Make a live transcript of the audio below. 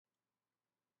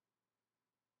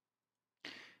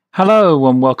Hello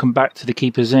and welcome back to the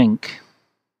Keepers Inc.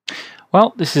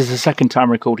 Well, this is the second time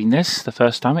recording this. The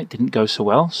first time it didn't go so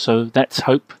well, so let's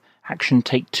hope Action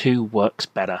Take 2 works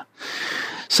better.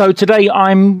 So today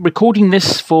I'm recording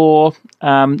this for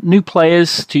new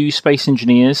players to Space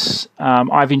Engineers.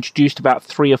 I've introduced about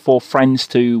 3 or 4 friends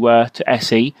to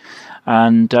SE,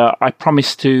 and I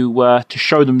promised to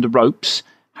show them the ropes.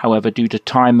 However, due to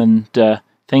time and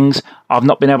things, I've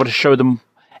not been able to show them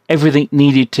everything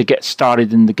needed to get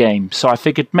started in the game. So I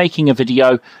figured making a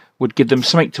video would give them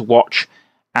something to watch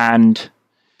and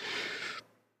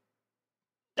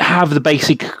have the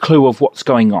basic clue of what's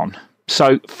going on.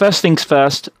 So first things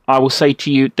first, I will say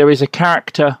to you, there is a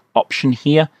character option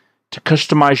here to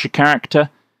customize your character.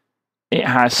 It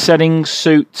has settings,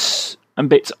 suits, and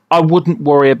bits. I wouldn't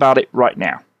worry about it right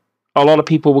now. A lot of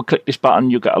people will click this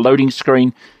button, you'll get a loading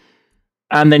screen,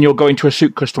 and then you'll go into a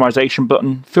suit customization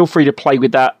button. Feel free to play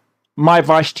with that. My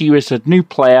advice to you as a new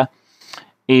player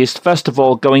is, first of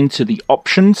all, go into the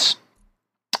options,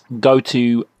 go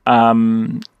to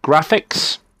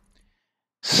graphics,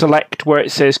 select where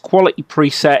it says quality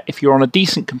preset. If you're on a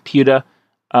decent computer,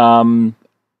 that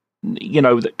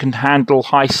can handle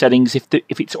high settings, if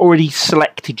it's already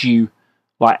selected you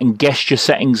and guessed your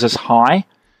settings as high,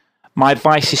 my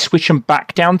advice is switch them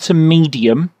back down to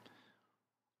medium,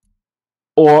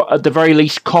 or at the very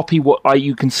least copy what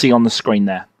you can see on the screen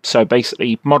there. So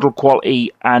basically model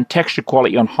quality and texture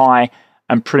quality on high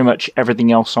and pretty much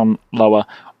everything else on lower,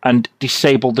 and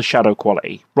disable the shadow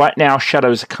quality. Right now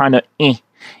shadows are kind of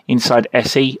inside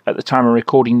SE at the time of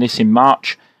recording this in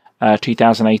March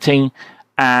 2018,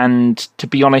 and to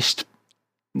be honest,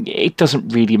 it doesn't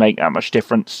really make that much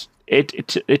difference.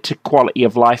 It's a quality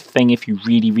of life thing if you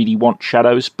really want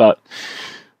shadows, but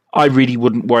I really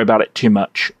wouldn't worry about it too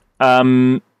much.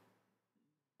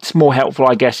 It's more helpful,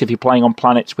 I guess, if you're playing on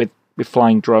planets with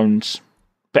flying drones.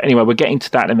 But anyway, we're getting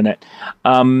to that in a minute.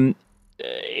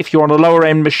 If you're on a lower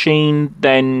end machine,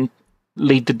 then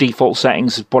leave the default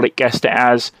settings as what it guessed it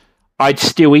as. I'd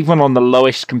still, even on the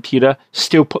lowest computer,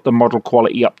 still put the model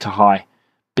quality up to high,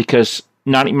 because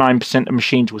 99% of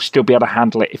machines will still be able to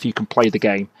handle it if you can play the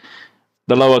game.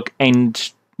 The lower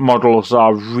end models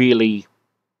are really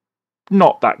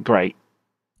not that great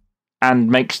and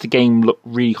makes the game look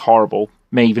really horrible.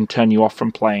 May even turn you off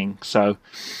from playing. So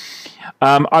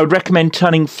I would recommend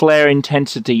turning flare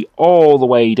intensity all the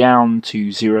way down to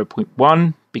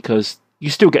 0.1, because you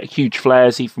still get huge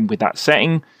flares even with that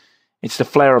setting. It's the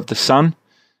flare of the sun,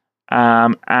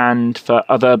 and for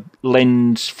other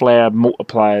lens flare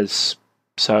multipliers.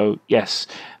 So yes,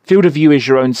 field of view is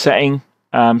your own setting,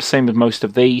 same with most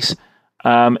of these.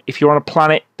 If you're on a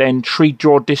planet, then tree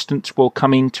draw distance will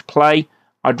come into play.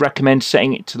 I'd recommend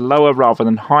setting it to lower rather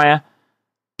than higher,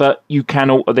 but you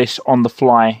can alter this on the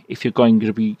fly if you're going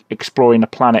to be exploring a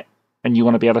planet and you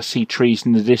want to be able to see trees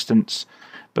in the distance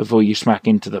before you smack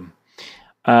into them.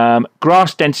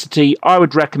 Grass density, I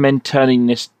would recommend turning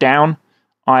this down.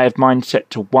 I have mine set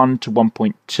to 1 to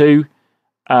 1.2,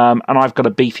 and I've got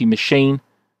a beefy machine,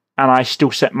 and I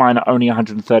still set mine at only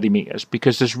 130 meters,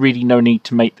 because there's really no need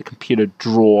to make the computer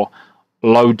draw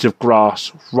loads of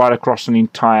grass right across an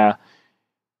entire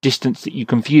distance that you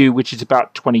can view, which is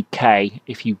about 20k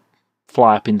if you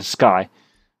fly up in the sky.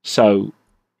 So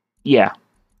yeah,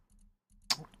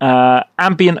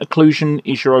 ambient occlusion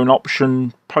is your own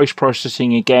option.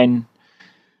 Post-processing again,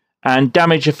 and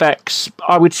damage effects,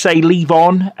 I would say leave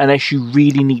on unless you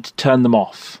really need to turn them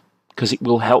off, because it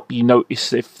will help you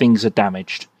notice if things are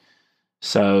damaged.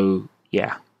 So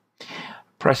yeah,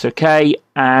 press OK,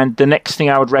 and the next thing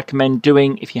I would recommend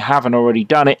doing, if you haven't already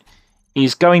done it,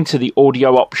 is going to the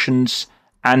audio options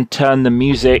and turn the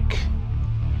music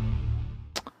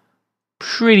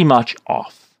pretty much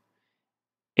off.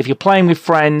 If you're playing with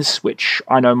friends, which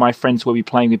I know my friends will be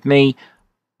playing with me,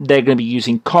 they're going to be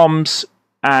using comms,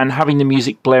 and having the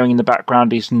music blaring in the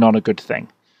background is not a good thing.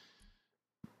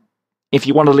 If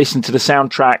you want to listen to the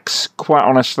soundtracks, quite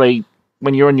honestly,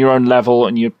 when you're on your own level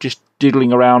and you're just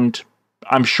doodling around,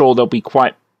 I'm sure they'll be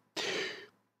quite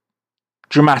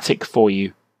dramatic for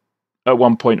you at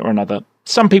one point or another.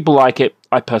 Some people like it,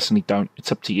 I personally don't.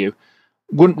 It's up to you.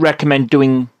 Wouldn't recommend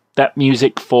doing that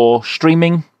music for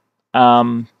streaming.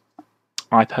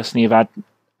 I personally have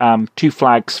had 2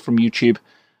 flags from YouTube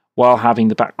while having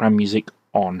the background music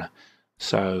on.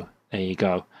 So there you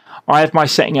go. I have my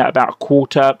setting at about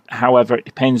 1/4. However, it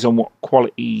depends on what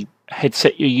quality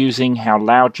headset you're using, how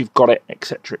loud you've got it,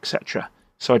 etc, etc.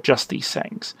 So adjust these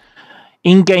settings.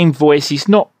 In-game voice is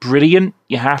not brilliant.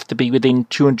 You have to be within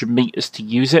 200 meters to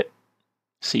use it.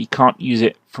 So you can't use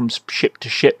it from ship to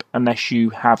ship unless you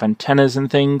have antennas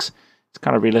and things. It's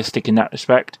kind of realistic in that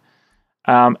respect.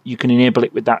 you can enable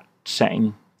it with that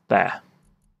setting there.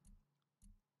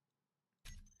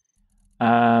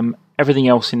 Everything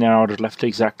else in there I would have left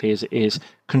exactly as it is.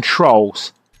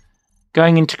 Controls.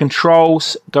 Going into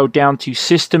controls, go down to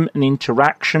system and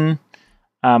interaction.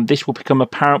 This will become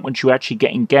apparent once you actually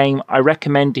get in game. I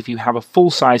recommend, if you have a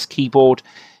full-size keyboard,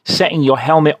 setting your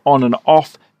helmet on and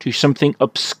off to something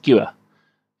obscure.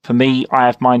 For me, I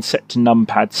have mine set to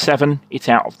numpad 7. It's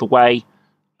out of the way,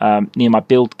 near my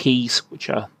build keys, which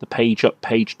are the page up,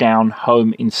 page down,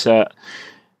 home, insert,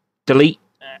 delete,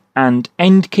 and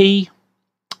end key.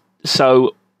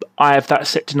 So I have that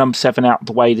set to num 7 out of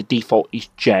the way. The default is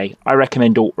J. I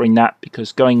recommend altering that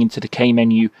because going into the K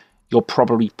menu, you'll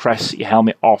probably press your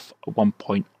helmet off at one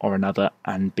point or another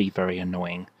and be very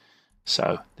annoying.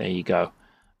 So there you go.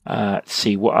 Let's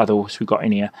see what others we've got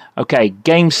in here. Okay,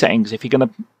 game settings. If you're going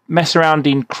to mess around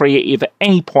in creative at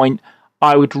any point,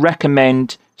 I would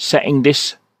recommend setting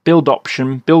this build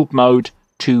option, build mode,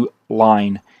 to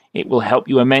line. It will help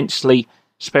you immensely,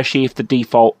 especially if the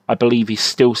default, I believe, is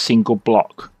still single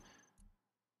block.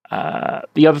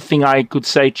 The other thing I could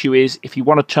say to you is, if you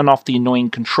want to turn off the annoying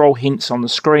control hints on the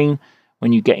screen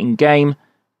when you get in game,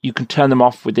 you can turn them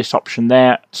off with this option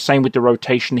there. Same with the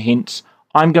rotation hints.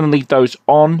 I'm going to leave those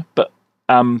on, but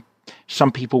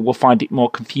some people will find it more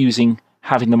confusing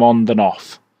having them on than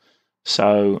off.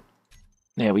 So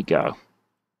there we go.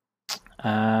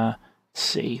 Let's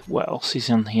see what else is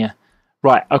on here.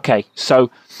 Right, okay,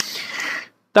 so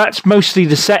that's mostly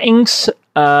the settings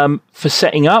for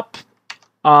setting up.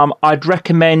 I'd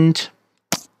recommend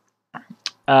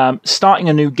starting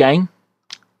a new game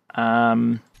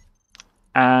and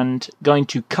going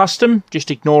to custom.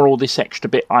 Just ignore all this extra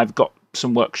bit. I've got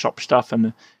some workshop stuff and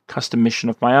a custom mission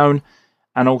of my own.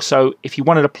 And also, if you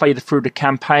wanted to play through the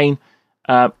campaign,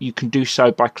 you can do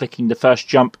so by clicking the first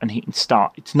jump and hitting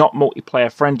start. It's not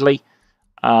multiplayer friendly,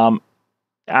 and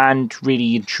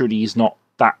really and truly is not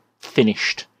that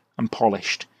finished and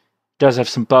polished. It does have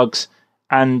some bugs,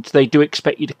 and they do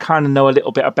expect you to kind of know a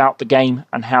little bit about the game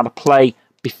and how to play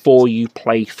before you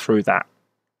play through that.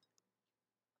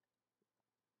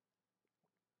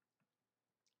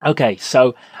 Okay,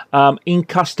 so in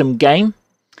custom game,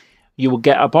 you will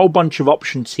get a whole bunch of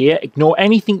options here. Ignore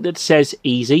anything that says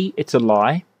easy. It's a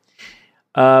lie.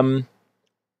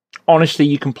 Honestly,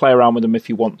 you can play around with them if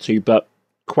you want to, but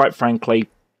quite frankly,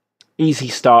 easy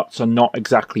starts are not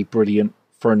exactly brilliant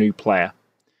for a new player.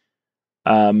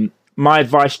 My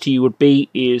advice to you would be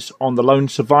is on the Lone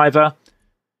Survivor.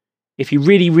 If you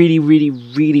really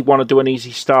want to do an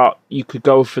easy start, you could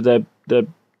go for the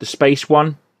space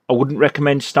one. I wouldn't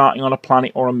recommend starting on a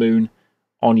planet or a moon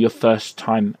on your first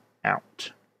time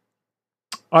out.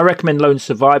 I recommend Lone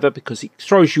Survivor because it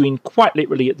throws you in quite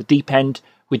literally at the deep end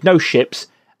with no ships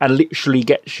and literally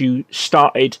gets you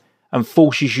started and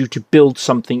forces you to build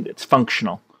something that's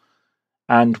functional.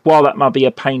 And while that might be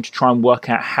a pain to try and work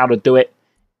out how to do it,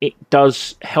 it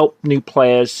does help new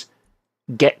players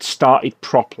get started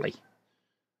properly.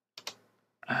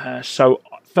 So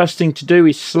first thing to do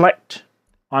is select.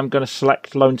 I'm going to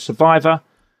select Lone Survivor.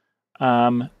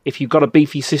 If you've got a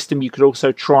beefy system, you could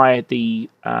also try the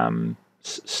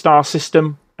star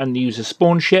system and use a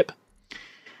spawn ship.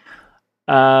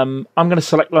 I'm going to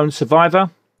select Lone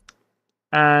Survivor,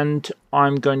 and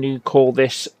I'm going to call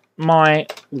this My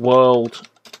World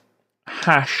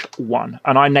 #1,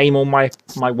 and I name all my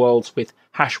worlds with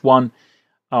 #1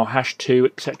 or #2,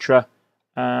 etc.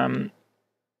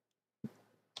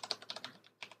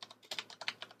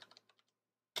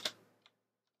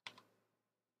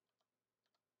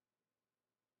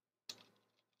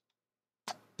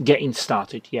 Getting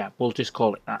started. Yeah, we'll just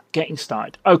call it that. Getting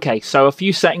started. Okay, so a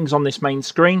few settings on this main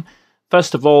screen.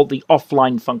 First of all, the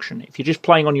offline function. If you're just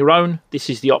playing on your own, this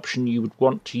is the option you would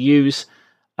want to use.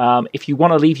 If you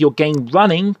want to leave your game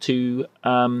running to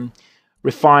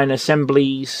refine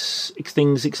assemblies,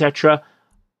 things, etc.,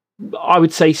 I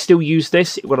would say still use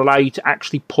this. It would allow you to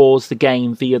actually pause the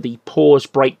game via the pause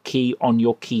break key on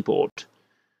your keyboard.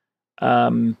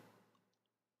 I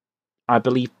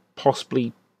believe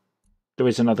possibly there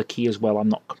is another key as well. I'm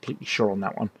not completely sure on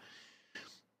that one.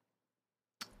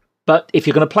 But if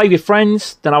you're going to play with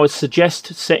friends, then I would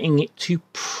suggest setting it to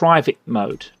private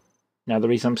mode. Now, the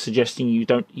reason I'm suggesting you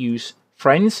don't use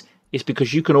friends is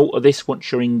because you can alter this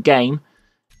once you're in game,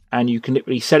 and you can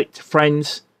literally set it to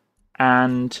friends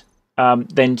and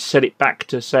then set it back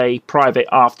to, say, private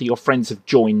after your friends have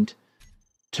joined,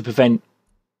 to prevent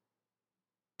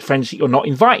friends that you're not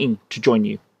inviting to join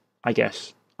you, I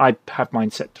guess. I have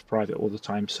mine set to private all the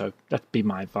time, so that'd be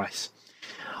my advice.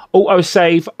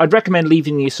 Autosave, I'd recommend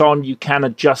leaving this on. You can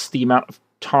adjust the amount of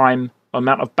time,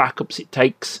 amount of backups it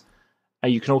takes.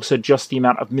 You can also adjust the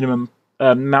amount of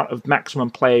maximum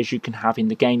players you can have in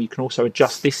the game. You can also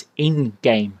adjust this in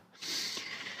game.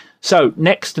 So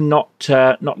next and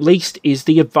not least is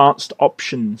the advanced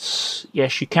options.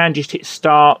 Yes, you can just hit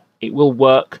start. It will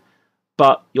work,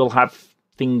 but you'll have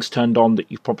things turned on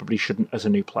that you probably shouldn't as a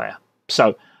new player.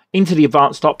 So into the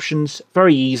advanced options,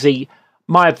 very easy.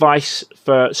 My advice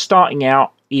for starting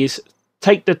out is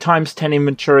take the ×10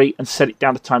 inventory and set it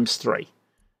down to ×3.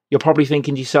 You're probably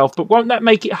thinking to yourself, but won't that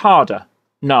make it harder?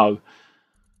 No.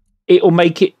 It'll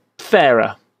make it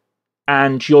fairer,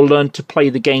 and you'll learn to play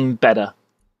the game better,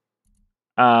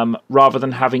 rather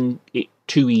than having it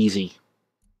too easy,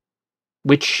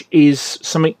 which is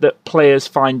something that players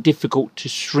find difficult to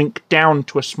shrink down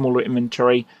to a smaller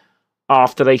inventory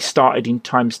after they started in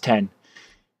 ×10.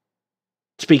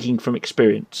 Speaking from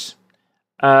experience.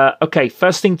 Okay,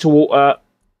 first thing to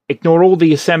ignore all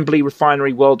the assembly,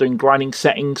 refinery, welding, grinding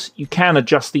settings. You can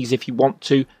adjust these if you want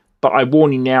to, but I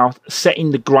warn you now,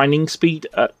 setting the grinding speed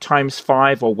at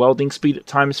 ×5 or welding speed at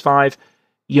 ×5,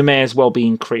 you may as well be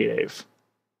in creative.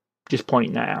 Just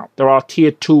pointing that out. There are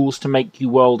tiered tools to make you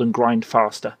weld and grind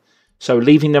faster, so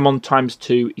leaving them on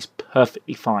 ×2 is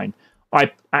perfectly fine.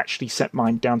 I actually set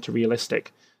mine down to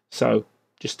realistic, so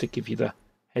just to give you the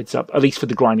heads up, at least for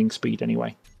the grinding speed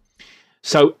anyway.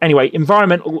 So anyway,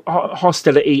 environmental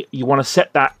hostility, you want to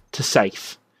set that to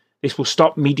safe. This will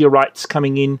stop meteorites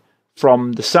coming in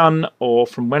from the sun or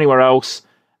from anywhere else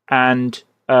and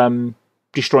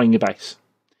destroying your base.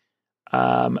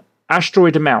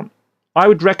 Asteroid amount. I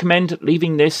would recommend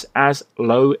leaving this as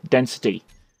low density.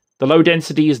 The low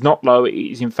density is not low, it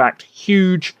is in fact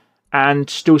huge and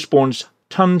still spawns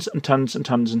tons and tons and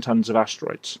tons and tons of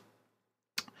asteroids.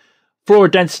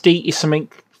 Flora density is something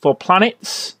for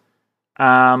planets.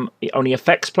 It only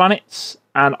affects planets,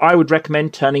 and I would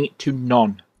recommend turning it to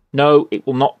none. No, it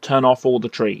will not turn off all the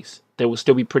trees. There will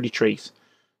still be pretty trees,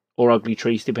 or ugly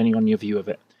trees, depending on your view of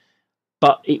it.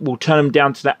 But it will turn them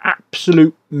down to the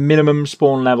absolute minimum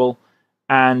spawn level,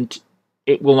 and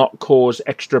it will not cause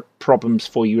extra problems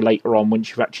for you later on once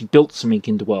you've actually built something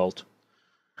in the world.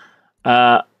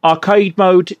 Arcade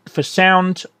mode for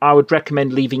sound, I would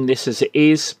recommend leaving this as it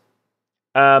is.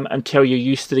 Until you're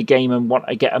used to the game and want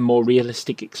to get a more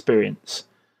realistic experience.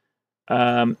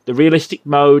 The realistic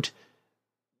mode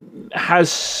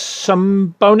has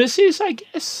some bonuses, I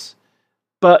guess,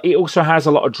 but it also has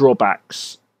a lot of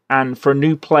drawbacks. And for a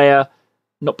new player,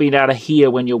 not being able to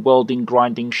hear when you're welding,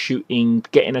 grinding, shooting,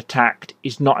 getting attacked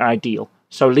is not ideal.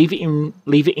 So leave it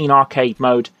in arcade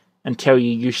mode until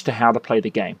you're used to how to play the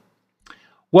game.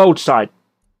 World side,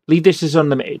 leave this as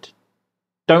unlimited.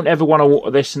 Don't ever want to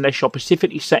alter this unless you're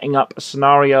specifically setting up a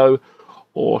scenario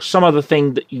or some other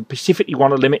thing that you specifically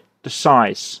want to limit the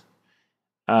size.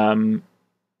 And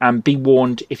be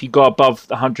warned, if you go above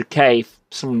the 100k,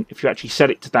 if you actually set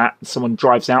it to that and someone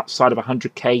drives outside of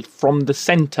 100k from the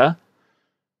center,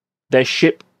 their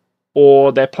ship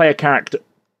or their player character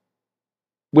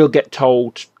will get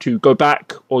told to go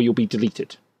back or you'll be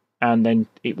deleted. And then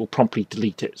it will promptly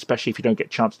delete it, especially if you don't get a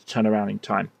chance to turn around in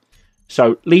time.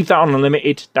 So leave that on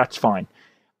unlimited, that's fine.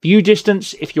 View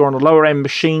distance, if you're on a lower end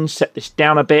machine, set this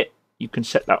down a bit. You can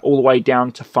set that all the way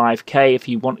down to 5k if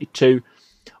you wanted to.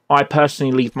 I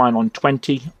personally leave mine on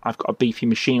 20. I've got a beefy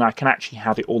machine. I can actually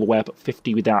have it all the way up at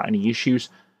 50 without any issues.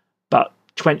 But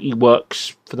 20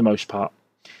 works for the most part.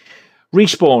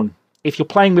 Respawn. If you're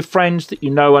playing with friends that you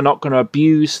know are not going to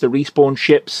abuse the respawn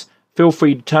ships, feel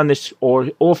free to turn this,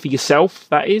 or for yourself,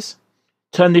 that is,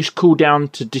 turn this cooldown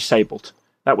to disabled.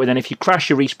 That way then if you crash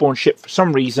your respawn ship for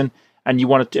some reason and you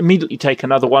want to immediately take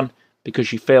another one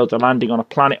because you failed a landing on a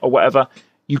planet or whatever,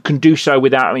 you can do so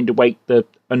without having to wait the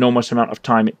enormous amount of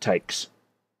time it takes.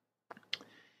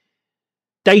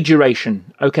 Day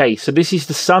duration. Okay, so this is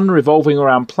the sun revolving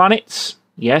around planets.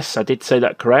 Yes, I did say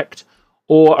that correct.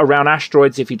 Or around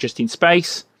asteroids if you're just in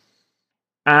space.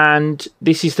 And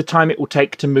this is the time it will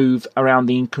take to move around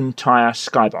the entire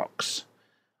skybox.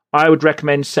 I would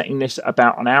recommend setting this at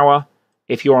about an hour.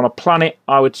 If you're on a planet,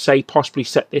 I would say possibly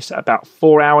set this at about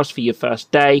 4 hours for your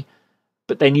first day,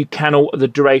 but then you can alter the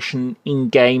duration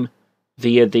in-game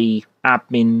via the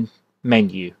admin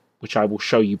menu, which I will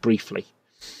show you briefly.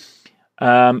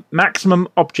 Maximum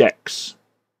objects.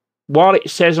 While it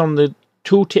says on the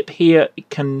tooltip here, it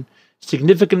can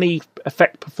significantly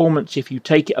affect performance if you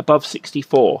take it above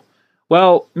 64.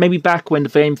 Well, maybe back when the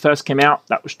game first came out,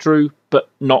 that was true, but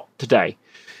not today.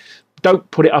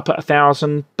 Don't put it up at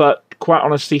 1,000, but quite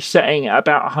honestly, setting at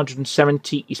about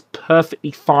 170 is perfectly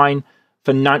fine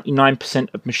for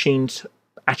 99% of machines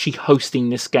actually hosting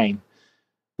this game,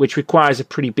 which requires a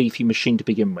pretty beefy machine to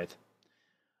begin with.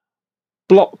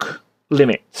 Block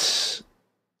limits.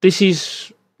 this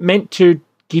is meant to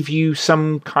give you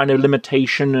some kind of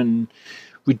limitation and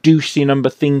reduce the number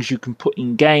of things you can put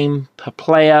in game per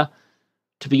player.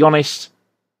 To be honest,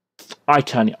 I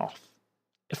turn it off.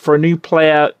 For a new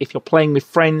player, if you're playing with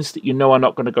friends that you know are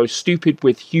not going to go stupid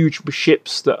with huge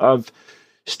ships that have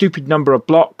stupid number of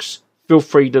blocks, feel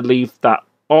free to leave that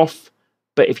off.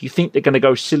 But if you think they're going to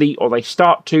go silly or they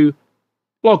start to,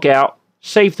 log out,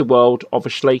 save the world,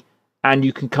 obviously, and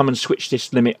you can come and switch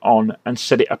this limit on and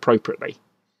set it appropriately.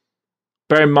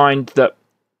 Bear in mind that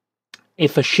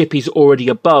if a ship is already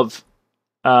above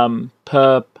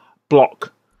per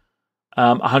block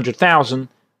 100,000,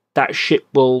 that ship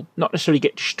will not necessarily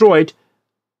get destroyed,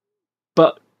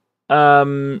 but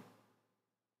it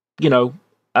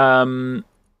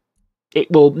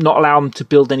will not allow them to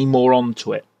build any more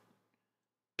onto it.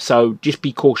 So just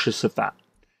be cautious of that.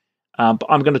 But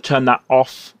I'm going to turn that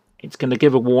off. It's going to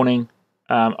give a warning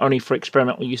only for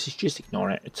experimental usage. Just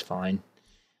ignore it. It's fine.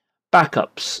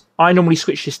 Backups. I normally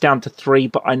switch this down to 3,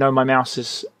 but I know my mouse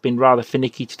has been rather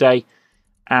finicky today,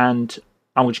 and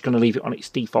I'm just going to leave it on its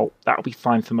default. That'll be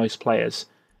fine for most players.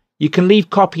 You can leave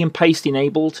copy and paste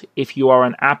enabled if you are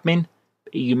an admin.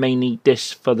 You may need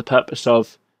this for the purpose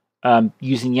of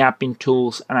using the admin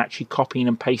tools and actually copying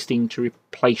and pasting to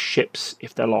replace ships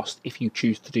if they're lost, if you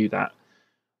choose to do that.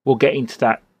 We'll get into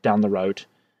that down the road.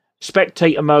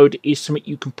 Spectator mode is something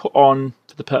you can put on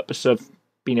for the purpose of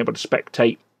being able to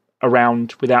spectate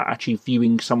around without actually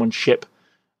viewing someone's ship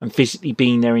and physically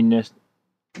being there in the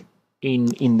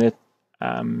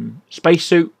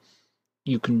spacesuit.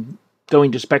 You can go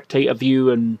into spectator view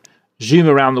and zoom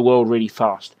around the world really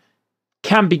fast.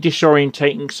 Can be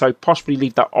disorientating, so possibly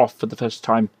leave that off for the first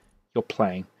time you're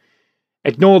playing.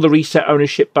 Ignore the reset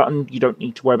ownership button. You don't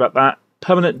need to worry about that.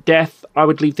 Permanent death, I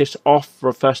would leave this off for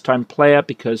a first time player,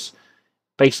 because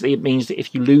basically it means that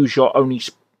if you lose your only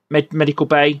medical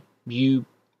bay, you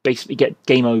basically get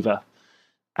game over.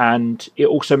 And it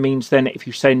also means then if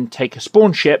you take a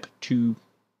spawn ship to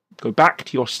go back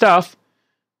to your stuff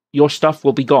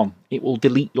will be gone. It will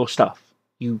delete your stuff.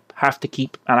 You have to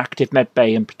keep an active med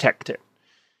bay and protect it.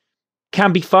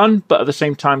 Can be fun, but at the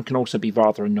same time can also be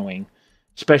rather annoying,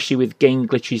 especially with game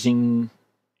glitches in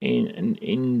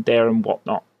there and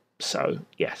whatnot. So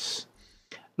yes,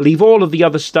 leave all of the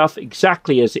other stuff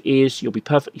exactly as it is. You'll be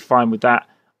perfectly fine with that.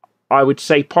 I would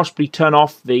say possibly turn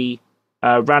off the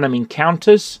random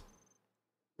encounters,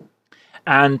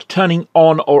 and turning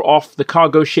on or off the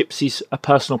cargo ships is a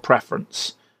personal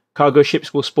preference. Cargo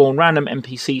ships will spawn random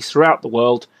NPCs throughout the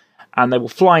world, and they will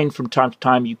fly in from time to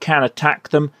time. You can attack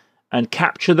them and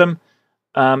capture them.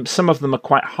 Some of them are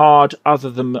quite hard, other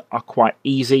of them are quite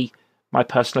easy. My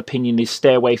personal opinion is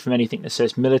stay away from anything that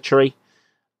says military,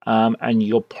 and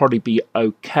you'll probably be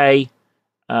okay.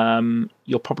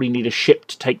 You'll probably need a ship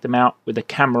to take them out with a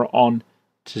camera on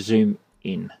to zoom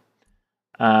in.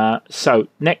 So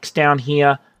next down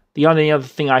here, the only other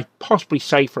thing I'd possibly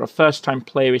say for a first time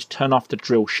player is turn off the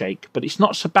drill shake, but it's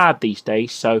not so bad these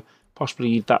days, so possibly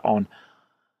leave that on.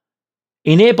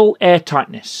 Enable air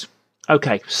tightness.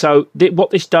 Okay, so what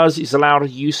this does is allow the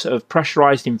use of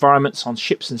pressurized environments on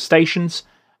ships and stations,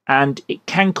 and it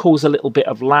can cause a little bit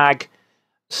of lag.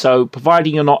 So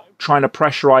providing you're not trying to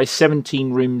pressurize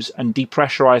 17 rooms and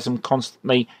depressurize them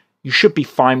constantly, you should be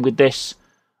fine with this.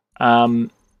 And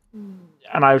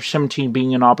I have 17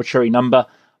 being an arbitrary number,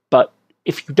 but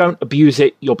if you don't abuse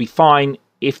it, you'll be fine.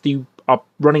 If you are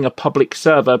running a public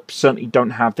server, certainly don't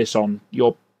have this on.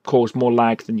 You'll cause more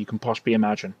lag than you can possibly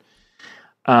imagine.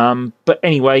 But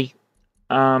anyway,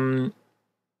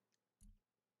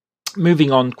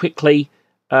 moving on quickly.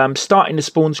 Starting the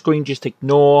spawn screen, just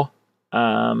ignore.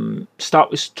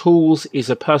 Start with tools is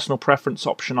a personal preference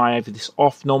option. I have this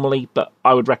off normally, but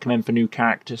I would recommend for new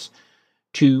characters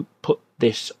to put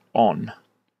this on.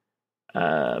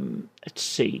 Let's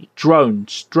see.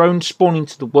 Drones. Drones spawn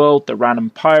into the world. They're random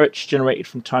pirates generated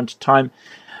from time to time.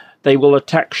 They will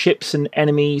attack ships and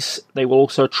enemies. They will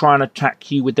also try and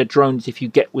attack you with their drones if you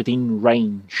get within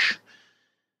range.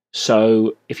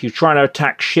 So if you're trying to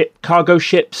attack cargo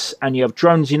ships and you have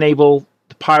drones enabled,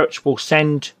 the pirates will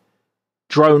send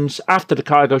drones after the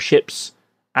cargo ships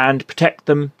and protect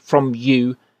them from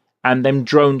you, and them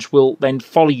drones will then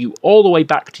follow you all the way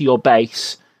back to your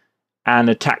base and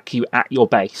attack you at your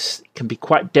base. It can be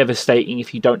quite devastating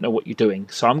if you don't know what you're doing.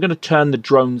 So I'm going to turn the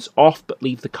drones off but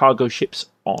leave the cargo ships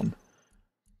on.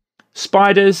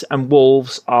 Spiders and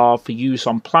wolves are for use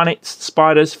on planets. The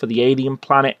spiders for the alien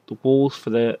planet, the wolves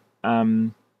for the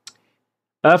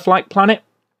Earth-like planet.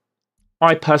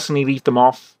 I personally leave them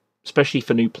off, especially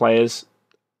for new players.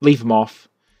 Leave them off.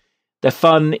 They're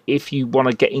fun if you want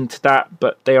to get into that,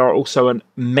 but they are also a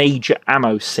major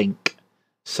ammo sink.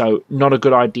 So not a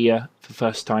good idea for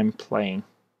first time playing.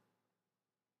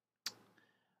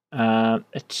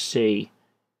 Let's see.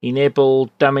 Enable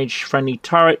damage friendly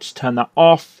turrets, turn that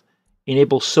off.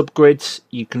 Enable subgrids,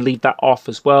 you can leave that off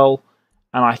as well.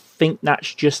 And I think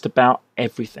that's just about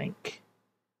everything.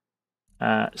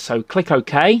 So click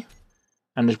OK.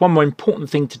 And there's one more important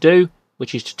thing to do,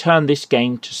 which is to turn this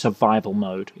game to survival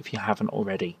mode if you haven't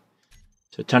already.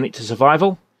 So turn it to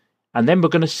survival. And then we're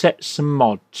going to set some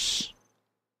mods.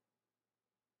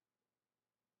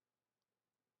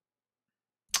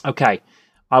 Okay,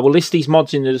 I will list these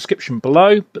mods in the description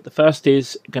below, but the first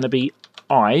is going to be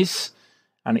Eyes,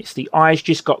 and it's the Eyes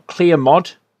Just Got Clear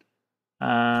mod,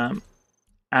 and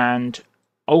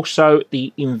also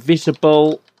the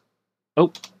invisible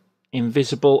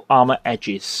armor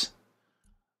edges.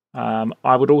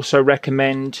 I would also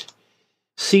recommend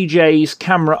CJ's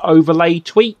camera overlay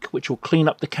tweak, which will clean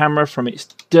up the camera from its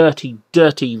dirty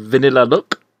vanilla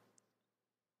look.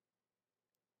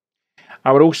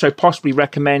 I would also possibly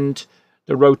recommend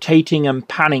the rotating and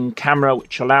panning camera,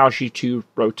 which allows you to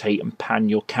rotate and pan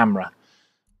your camera.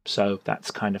 So that's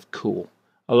kind of cool.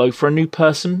 Although for a new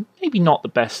person, maybe not the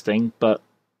best thing, but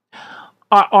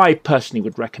I personally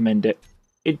would recommend it.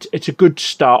 It's a good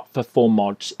start for 4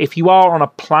 mods. If you are on a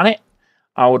planet,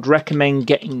 I would recommend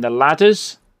getting the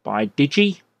ladders by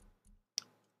Digi.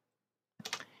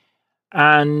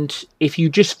 And if you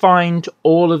just find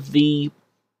all of the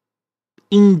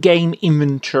in-game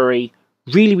inventory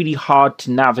really hard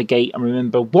to navigate and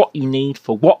remember what you need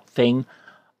for what thing,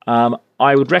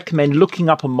 I would recommend looking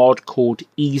up a mod called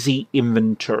Easy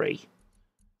Inventory.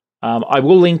 I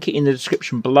will link it in the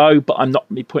description below, but I'm not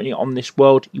going to be putting it on this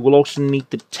world. You will also need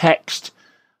the text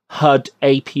HUD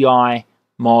API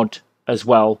mod as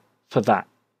well for that.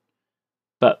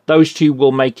 But those two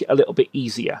will make it a little bit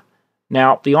easier.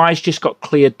 Now, the Eyes Just Got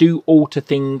Clear do alter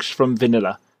things from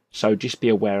vanilla, so just be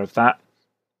aware of that.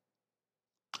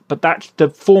 But that's the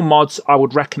 4 mods I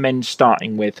would recommend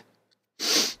starting with.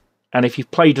 And if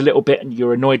you've played a little bit and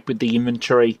you're annoyed with the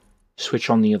inventory, switch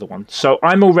on the other one. So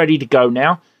I'm all ready to go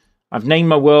now. I've named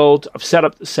my world, I've set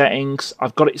up the settings,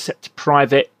 I've got it set to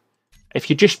private. If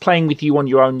you're just playing with you on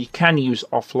your own, you can use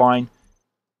offline.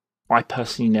 I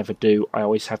personally never do. I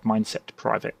always have mine set to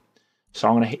private. So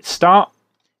I'm going to hit start.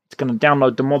 It's going to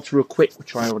download the mods real quick,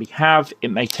 which I already have. It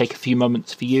may take a few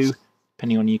moments for you,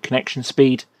 depending on your connection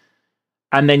speed.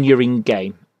 And then you're in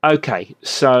game. Okay,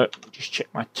 so just check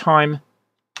my time.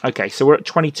 Okay, so we're at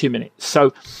 22 minutes.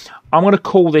 So I'm going to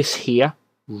call this here,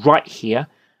 right here.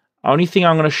 Only thing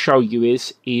I'm going to show you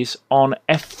is on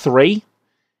F3,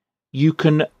 you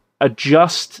can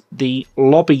adjust the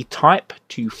lobby type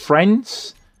to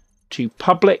friends, to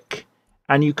public,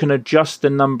 and you can adjust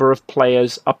the number of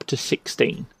players up to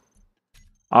 16.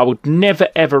 I would never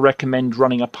ever recommend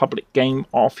running a public game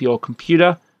off your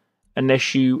computer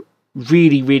unless you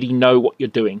really know what you're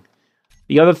doing.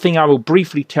 The other thing I will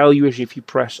briefly tell you is if you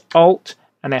press Alt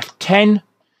and F10,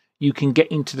 you can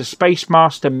get into the Space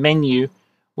Master menu,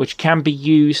 which can be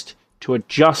used to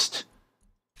adjust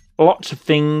lots of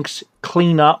things,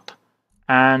 clean up,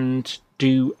 and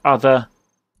do other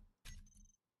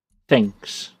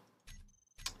things.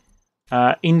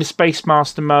 In the Space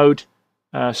Master mode,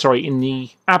 in the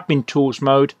Admin Tools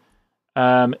mode,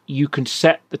 you can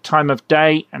set the time of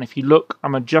day, and if you look,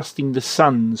 I'm adjusting the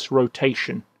sun's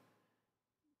rotation.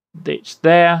 It's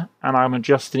there, and I'm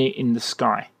adjusting it in the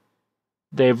sky.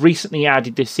 They've recently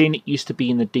added this in. It used to be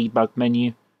in the debug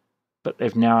menu, but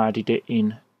they've now added it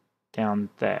in down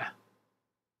there.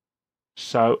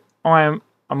 So I'm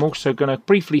also going to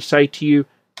briefly say to you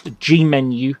the G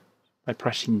menu. By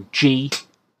pressing G,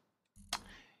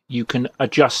 you can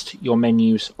adjust your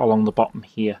menus along the bottom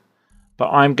here.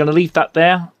 But I'm going to leave that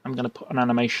there. I'm going to put an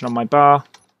animation on my bar.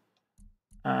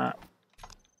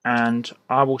 And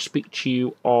I will speak to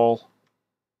you all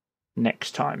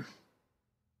next time.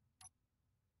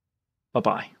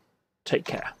 Bye-bye. Take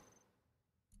care.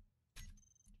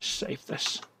 Save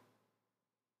this.